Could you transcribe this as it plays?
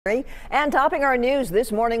And topping our news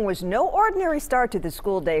this morning was no ordinary start to the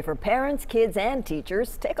school day for parents, kids, and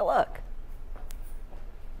teachers. Take a look.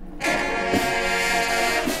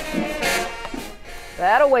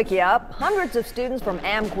 That'll wake you up. Hundreds of students from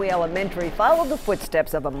Amqui Elementary followed the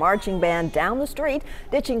footsteps of a marching band down the street,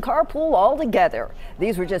 ditching carpool altogether.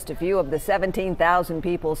 These were just a few of the 17,000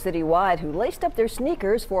 people citywide who laced up their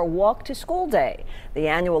sneakers for a walk to school day. The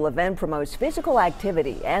annual event promotes physical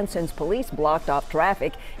activity, and since police blocked off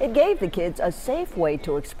traffic, it gave the kids a safe way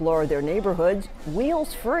to explore their neighborhoods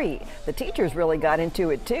wheels free. The teachers really got into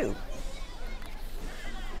it too.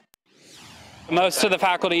 Most of the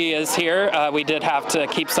faculty is here. We did have to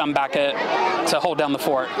keep some back to hold down the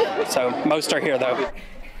fort, so most are here though.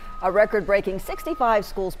 A record-breaking 65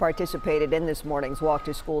 schools participated in this morning's Walk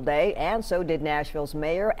to School Day, and so did Nashville's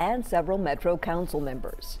mayor and several Metro Council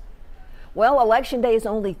members. Well, Election Day is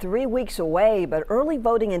only 3 weeks away, but early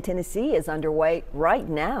voting in Tennessee is underway right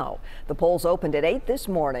now. The polls opened at 8 this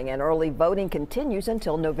morning, and early voting continues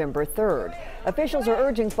until November 3rd. Officials are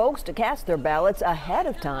urging folks to cast their ballots ahead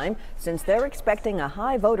of time since they're expecting a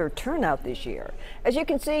high voter turnout this year. As you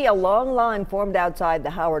can see, a long line formed outside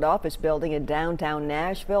the Howard office building in downtown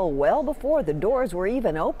Nashville well before the doors were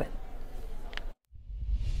even open.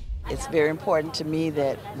 It's very important to me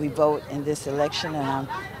that we vote in this election, and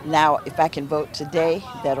now if I can vote today,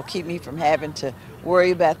 that'll keep me from having to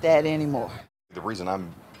worry about that anymore. The reason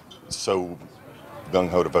I'm so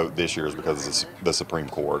gung-ho to vote this year is because it's the Supreme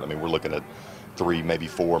Court. I mean, we're looking at 3, maybe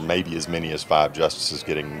 4, maybe as many as 5 justices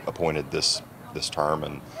getting appointed this term,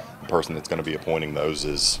 and the person that's going to be appointing those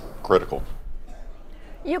is critical.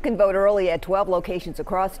 You can vote early at 12 locations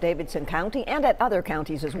across Davidson County and at other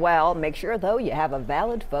counties as well. Make sure, though, you have a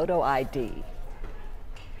valid photo ID.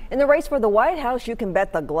 In the race for the White House, you can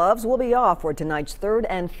bet the gloves will be off for tonight's third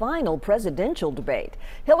and final presidential debate.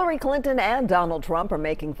 Hillary Clinton and Donald Trump are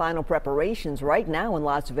making final preparations right now in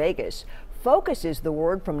Las Vegas. Focus is the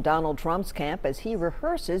word from Donald Trump's camp as he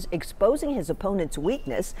rehearses exposing his opponent's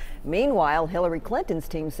weakness. Meanwhile, Hillary Clinton's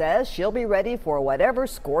team says she'll be ready for whatever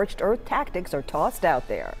scorched earth tactics are tossed out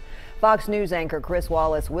there. Fox News anchor Chris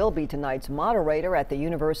Wallace will be tonight's moderator at the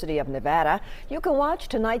University of Nevada. You can watch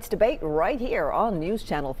tonight's debate right here on News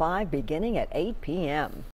Channel 5 beginning at 8 p.m.